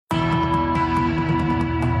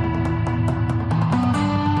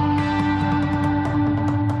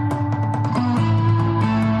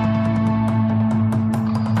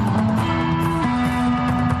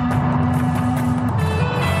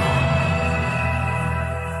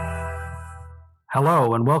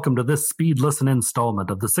Hello, and welcome to this Speed Listen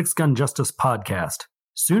installment of the Six Gun Justice podcast.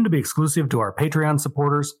 Soon to be exclusive to our Patreon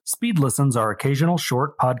supporters, Speed Listens are occasional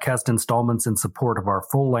short podcast installments in support of our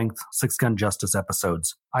full-length Six Gun Justice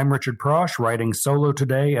episodes. I'm Richard Prosch, writing solo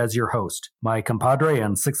today as your host. My compadre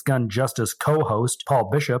and Six Gun Justice co-host, Paul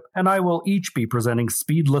Bishop, and I will each be presenting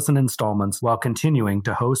Speed Listen installments while continuing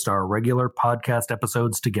to host our regular podcast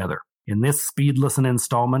episodes together. In this Speed Listen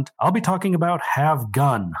installment, I'll be talking about Have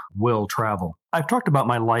Gun, Will Travel. I've talked about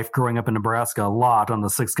my life growing up in Nebraska a lot on the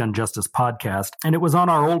Six Gun Justice podcast, and it was on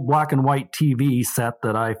our old black and white TV set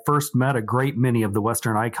that I first met a great many of the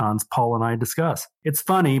Western icons Paul and I discuss. It's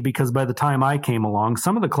funny because by the time I came along,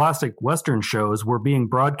 some of the classic Western shows were being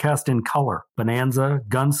broadcast in color. Bonanza,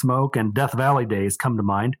 Gunsmoke, and Death Valley days come to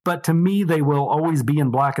mind, but to me they will always be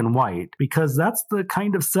in black and white because that's the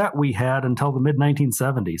kind of set we had until the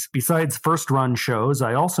mid-1970s. Besides first-run shows,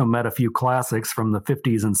 I also met a few classics from the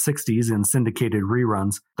 50s and 60s in syndicated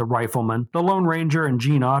reruns, The Rifleman, The Lone Ranger, and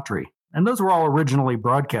Gene Autry. And those were all originally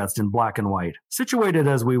broadcast in black and white. Situated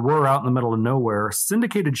as we were out in the middle of nowhere,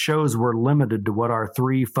 syndicated shows were limited to what our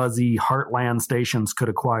three fuzzy heartland stations could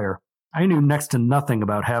acquire. I knew next to nothing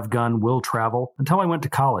about Have Gun, Will Travel until I went to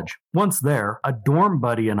college. Once there, a dorm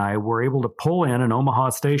buddy and I were able to pull in an Omaha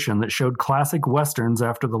station that showed classic westerns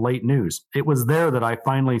after the late news. It was there that I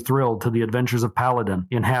finally thrilled to the adventures of Paladin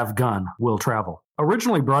in Have Gun, Will Travel.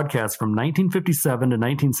 Originally broadcast from 1957 to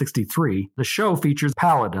 1963, the show features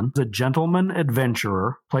Paladin, a gentleman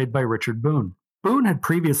adventurer played by Richard Boone. Boone had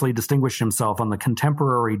previously distinguished himself on the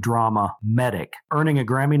contemporary drama Medic, earning a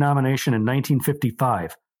Grammy nomination in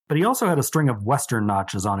 1955. But he also had a string of Western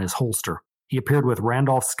notches on his holster. He appeared with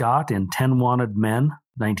Randolph Scott in 10 Wanted Men,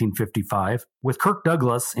 1955, with Kirk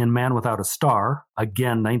Douglas in Man Without a Star,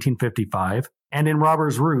 again 1955, and in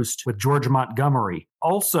Robber's Roost with George Montgomery,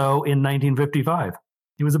 also in 1955.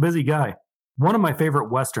 He was a busy guy. One of my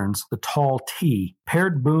favorite Westerns, The Tall T,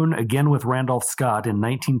 paired Boone again with Randolph Scott in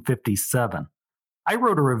 1957. I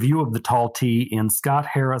wrote a review of The Tall T in Scott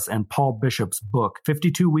Harris and Paul Bishop's book,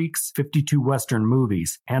 52 Weeks, 52 Western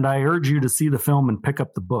Movies, and I urge you to see the film and pick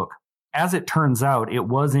up the book. As it turns out, it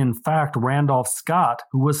was in fact Randolph Scott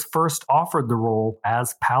who was first offered the role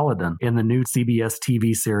as Paladin in the new CBS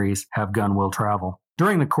TV series Have Gun, Will Travel.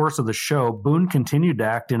 During the course of the show, Boone continued to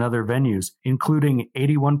act in other venues, including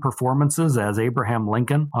 81 performances as Abraham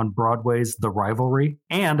Lincoln on Broadway's The Rivalry,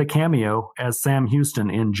 and a cameo as Sam Houston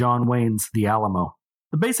in John Wayne's The Alamo.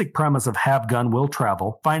 The basic premise of Have Gun, Will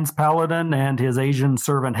Travel finds Paladin and his Asian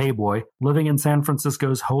servant Hey-Boy living in San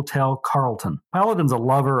Francisco's Hotel Carlton. Paladin's a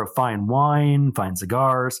lover of fine wine, fine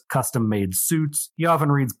cigars, custom-made suits. He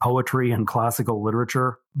often reads poetry and classical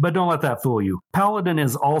literature. But don't let that fool you. Paladin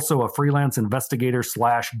is also a freelance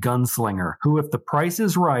investigator/gunslinger who, if the price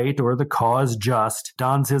is right or the cause just,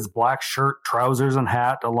 dons his black shirt, trousers, and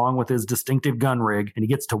hat along with his distinctive gun rig, and he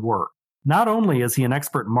gets to work. Not only is he an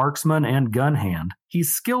expert marksman and gun hand,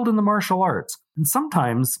 he's skilled in the martial arts, and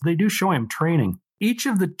sometimes they do show him training. Each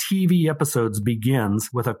of the TV episodes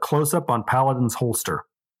begins with a close-up on Paladin's holster,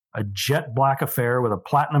 a jet black affair with a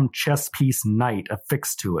platinum chess piece knight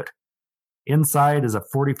affixed to it. Inside is a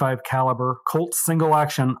 .45 caliber Colt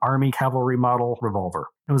single-action Army cavalry model revolver.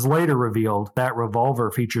 It was later revealed that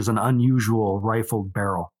revolver features an unusual rifled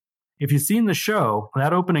barrel. If you've seen the show,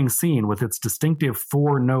 that opening scene with its distinctive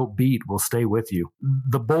 4-note beat will stay with you.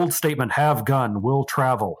 The bold statement, Have Gun, Will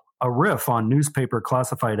Travel, a riff on newspaper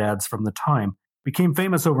classified ads from the time, became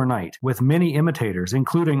famous overnight, with many imitators,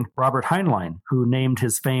 including Robert Heinlein, who named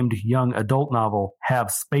his famed young adult novel, Have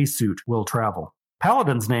Spacesuit, Will Travel.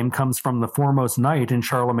 Paladin's name comes from the foremost knight in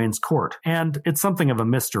Charlemagne's court, and it's something of a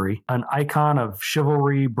mystery, an icon of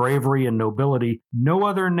chivalry, bravery, and nobility. No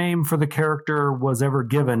other name for the character was ever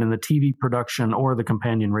given in the TV production or the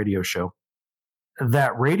companion radio show.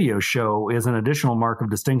 That radio show is an additional mark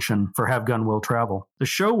of distinction for Have Gun, Will Travel. The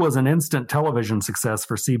show was an instant television success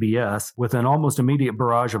for CBS, with an almost immediate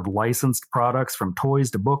barrage of licensed products from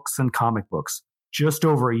toys to books and comic books. Just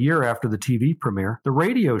over a year after the TV premiere, the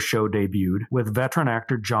radio show debuted with veteran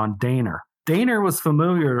actor John Dehner. Dehner was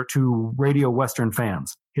familiar to radio Western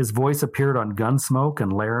fans. His voice appeared on Gunsmoke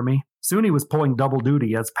and Laramie. Soon he was pulling double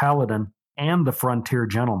duty as Paladin and the Frontier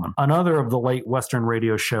Gentleman, another of the late Western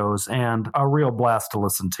radio shows and a real blast to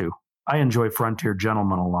listen to. I enjoy Frontier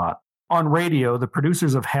Gentleman a lot. On radio, the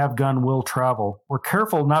producers of Have Gun, Will Travel were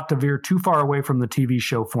careful not to veer too far away from the TV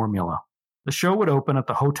show formula. The show would open at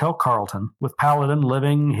the Hotel Carlton, with Paladin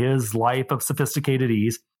living his life of sophisticated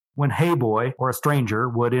ease, when Hey-Boy, or a stranger,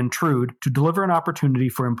 would intrude to deliver an opportunity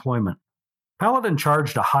for employment. Paladin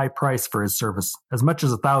charged a high price for his service, as much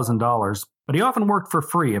as $1,000, but he often worked for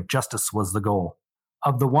free if justice was the goal.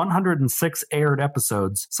 Of the 106 aired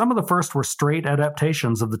episodes, some of the first were straight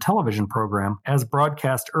adaptations of the television program as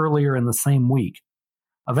broadcast earlier in the same week.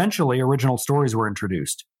 Eventually, original stories were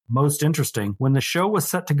introduced. Most interesting, when the show was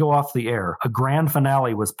set to go off the air, a grand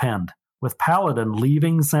finale was penned, with Paladin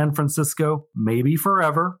leaving San Francisco, maybe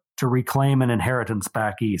forever, to reclaim an inheritance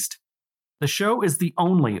back east. The show is the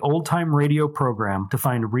only old-time radio program to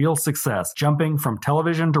find real success jumping from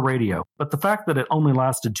television to radio, but the fact that it only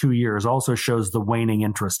lasted 2 years also shows the waning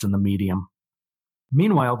interest in the medium.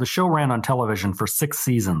 Meanwhile, the show ran on television for 6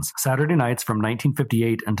 seasons, Saturday nights from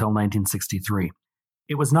 1958 until 1963.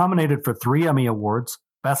 It was nominated for 3 Emmy Awards,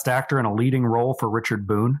 Best Actor in a Leading Role for Richard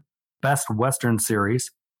Boone, Best Western Series,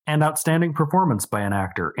 and Outstanding Performance by an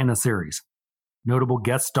Actor in a Series. Notable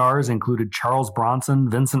guest stars included Charles Bronson,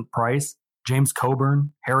 Vincent Price, James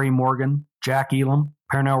Coburn, Harry Morgan, Jack Elam,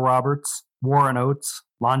 Pernell Roberts, Warren Oates,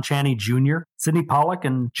 Lon Chaney Jr., Sidney Pollack,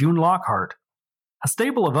 and June Lockhart. A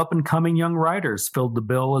stable of up-and-coming young writers filled the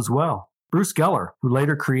bill as well. Bruce Geller, who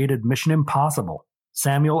later created Mission Impossible,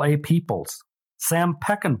 Samuel A. Peoples, Sam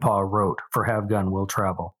Peckinpah wrote for Have Gun Will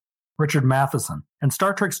Travel, Richard Matheson, and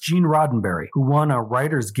Star Trek's Gene Roddenberry, who won a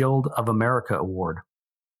Writers Guild of America award.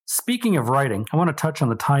 Speaking of writing, I want to touch on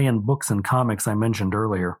the tie-in books and comics I mentioned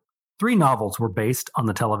earlier. 3 novels were based on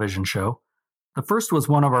the television show. The first was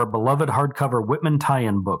one of our beloved hardcover Whitman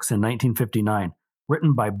tie-in books in 1959,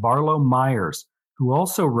 written by Barlow Myers, who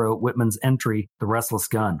also wrote Whitman's entry, The Restless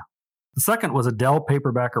Gun. The second was a Dell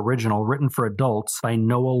paperback original written for adults by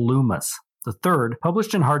Noel Loomis. The third,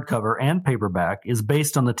 published in hardcover and paperback, is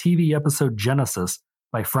based on the TV episode Genesis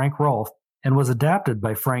by Frank Rolfe and was adapted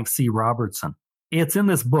by Frank C. Robertson. It's in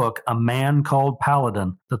this book, A Man Called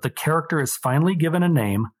Paladin, that the character is finally given a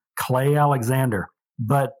name, Clay Alexander,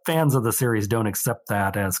 but fans of the series don't accept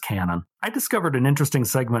that as canon. I discovered an interesting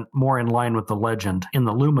segment more in line with the legend in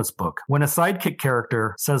the Loomis book, when a sidekick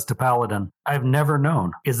character says to Paladin, "I've never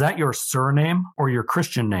known, is that your surname or your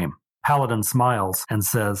Christian name?" Paladin smiles and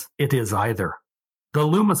says, "It is either." The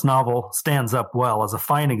Loomis novel stands up well as a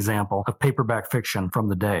fine example of paperback fiction from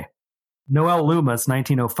the day. Noel Loomis,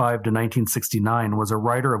 1905 to 1969, was a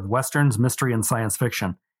writer of westerns, mystery, and science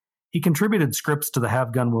fiction. He contributed scripts to the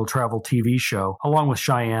Have Gun Will Travel TV show, along with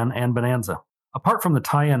Cheyenne and Bonanza. Apart from the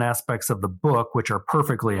tie-in aspects of the book, which are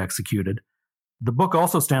perfectly executed, the book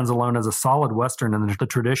also stands alone as a solid western in the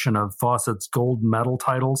tradition of Fawcett's gold medal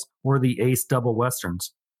titles or the Ace double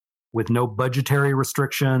westerns. With no budgetary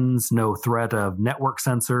restrictions, no threat of network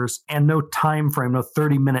censors, and no time frame, no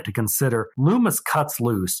 30-minute to consider, Loomis cuts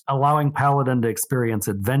loose, allowing Paladin to experience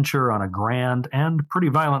adventure on a grand and pretty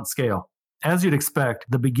violent scale. As you'd expect,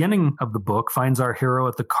 the beginning of the book finds our hero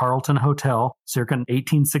at the Carlton Hotel, circa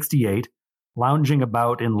 1868, lounging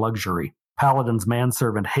about in luxury. Paladin's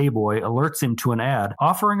manservant Hayboy alerts him to an ad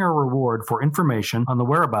offering a reward for information on the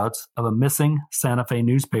whereabouts of a missing Santa Fe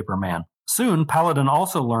newspaper man. Soon, Paladin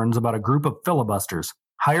also learns about a group of filibusters,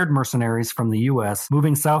 hired mercenaries from the U.S.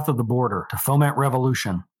 moving south of the border to foment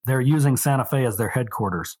revolution. They're using Santa Fe as their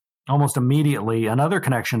headquarters. Almost immediately, another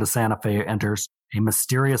connection to Santa Fe enters, a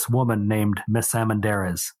mysterious woman named Miss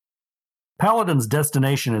Amandares. Paladin's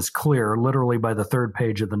destination is clear literally by the 3rd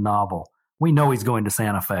page of the novel. We know he's going to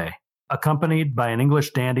Santa Fe. Accompanied by an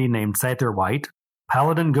English dandy named Satterwhite,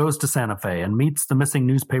 Paladin goes to Santa Fe and meets the missing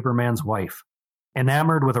newspaperman's wife.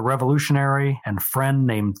 Enamored with a revolutionary and friend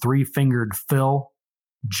named Three-Fingered Phil,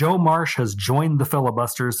 Joe Marsh has joined the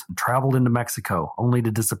filibusters and traveled into Mexico, only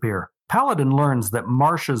to disappear. Paladin learns that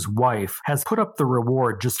Marsh's wife has put up the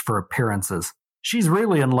reward just for appearances. She's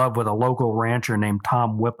really in love with a local rancher named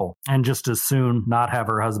Tom Whipple, and just as soon not have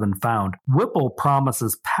her husband found. Whipple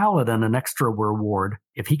promises Paladin an extra reward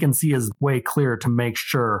if he can see his way clear to make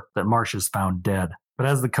sure that Marsh is found dead. But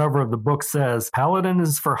as the cover of the book says, Paladin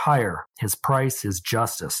is for hire. His price is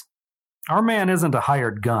justice. Our man isn't a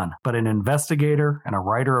hired gun, but an investigator and a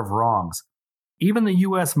righter of wrongs. Even the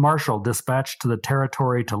U.S. Marshal dispatched to the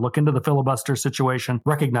territory to look into the filibuster situation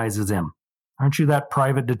recognizes him. Aren't you that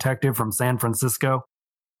private detective from San Francisco?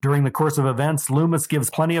 During the course of events, Loomis gives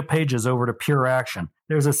plenty of pages over to pure action.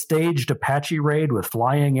 There's a staged Apache raid with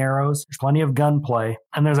flying arrows, there's plenty of gunplay,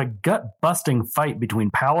 and there's a gut-busting fight between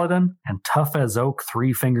Paladin and tough-as-oak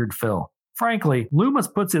Three-Fingered Phil. Frankly, Loomis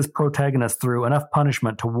puts his protagonist through enough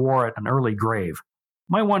punishment to warrant an early grave.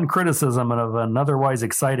 My one criticism of an otherwise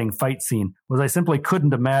exciting fight scene was I simply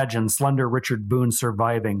couldn't imagine slender Richard Boone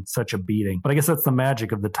surviving such a beating, but I guess that's the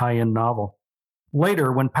magic of the tie-in novel.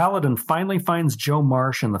 Later, when Paladin finally finds Joe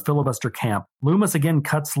Marsh in the filibuster camp, Loomis again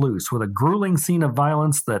cuts loose with a grueling scene of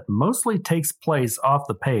violence that mostly takes place off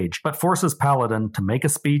the page, but forces Paladin to make a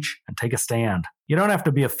speech and take a stand. You don't have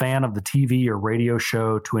to be a fan of the TV or radio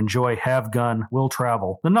show to enjoy Have Gun, Will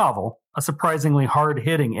Travel, the novel, a surprisingly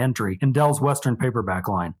hard-hitting entry in Dell's Western paperback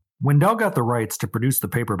line. When Dell got the rights to produce the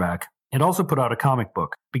paperback, it also put out a comic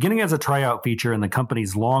book. Beginning as a tryout feature in the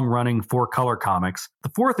company's long-running 4-color comics, the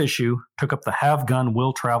 4th issue took up the Have Gun,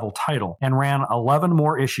 Will Travel title and ran 11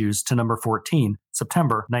 more issues to number 14,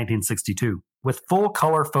 September 1962. With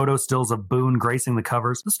full-color photo stills of Boone gracing the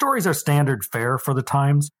covers, the stories are standard fare for the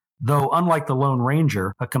times, though unlike the Lone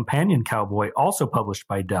Ranger, a companion cowboy also published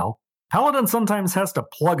by Dell, Paladin sometimes has to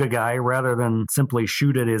plug a guy rather than simply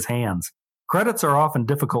shoot at his hands. Credits are often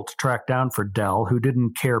difficult to track down for Dell, who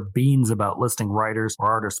didn't care beans about listing writers or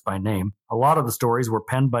artists by name. A lot of the stories were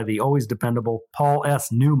penned by the always dependable Paul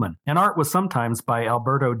S. Newman, and art was sometimes by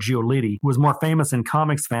Alberto Giolitti, who was more famous in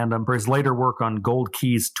comics fandom for his later work on Gold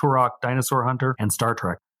Key's Turok, Dinosaur Hunter, and Star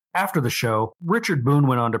Trek. After the show, Richard Boone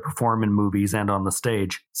went on to perform in movies and on the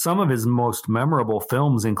stage. Some of his most memorable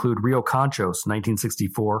films include Rio Conchos,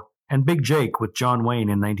 1964, and Big Jake with John Wayne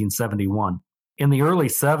in 1971. In the early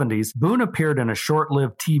 70s, Boone appeared in a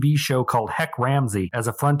short-lived TV show called Heck Ramsey as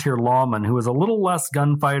a frontier lawman who was a little less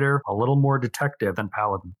gunfighter, a little more detective than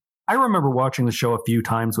Paladin. I remember watching the show a few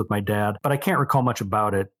times with my dad, but I can't recall much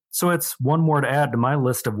about it, so it's one more to add to my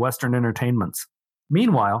list of Western entertainments.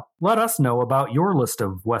 Meanwhile, let us know about your list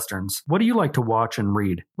of Westerns. What do you like to watch and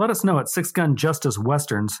read? Let us know at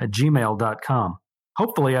sixgunjusticewesterns@gmail.com.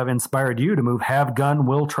 Hopefully, I've inspired you to move Have Gun,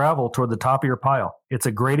 Will Travel toward the top of your pile. It's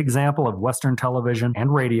a great example of Western television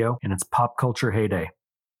and radio in its pop culture heyday.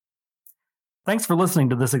 Thanks for listening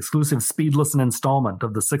to this exclusive Speed Listen installment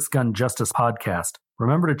of the Six Gun Justice podcast.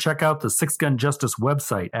 Remember to check out the Six Gun Justice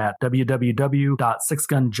website at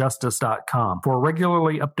www.sixgunjustice.com for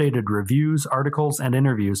regularly updated reviews, articles, and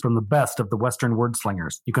interviews from the best of the Western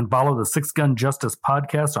wordslingers. You can follow the Six Gun Justice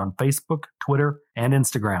podcast on Facebook, Twitter, and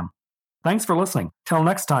Instagram. Thanks for listening. Till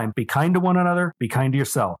next time, be kind to one another, be kind to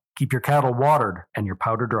yourself. Keep your cattle watered and your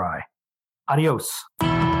powder dry. Adios.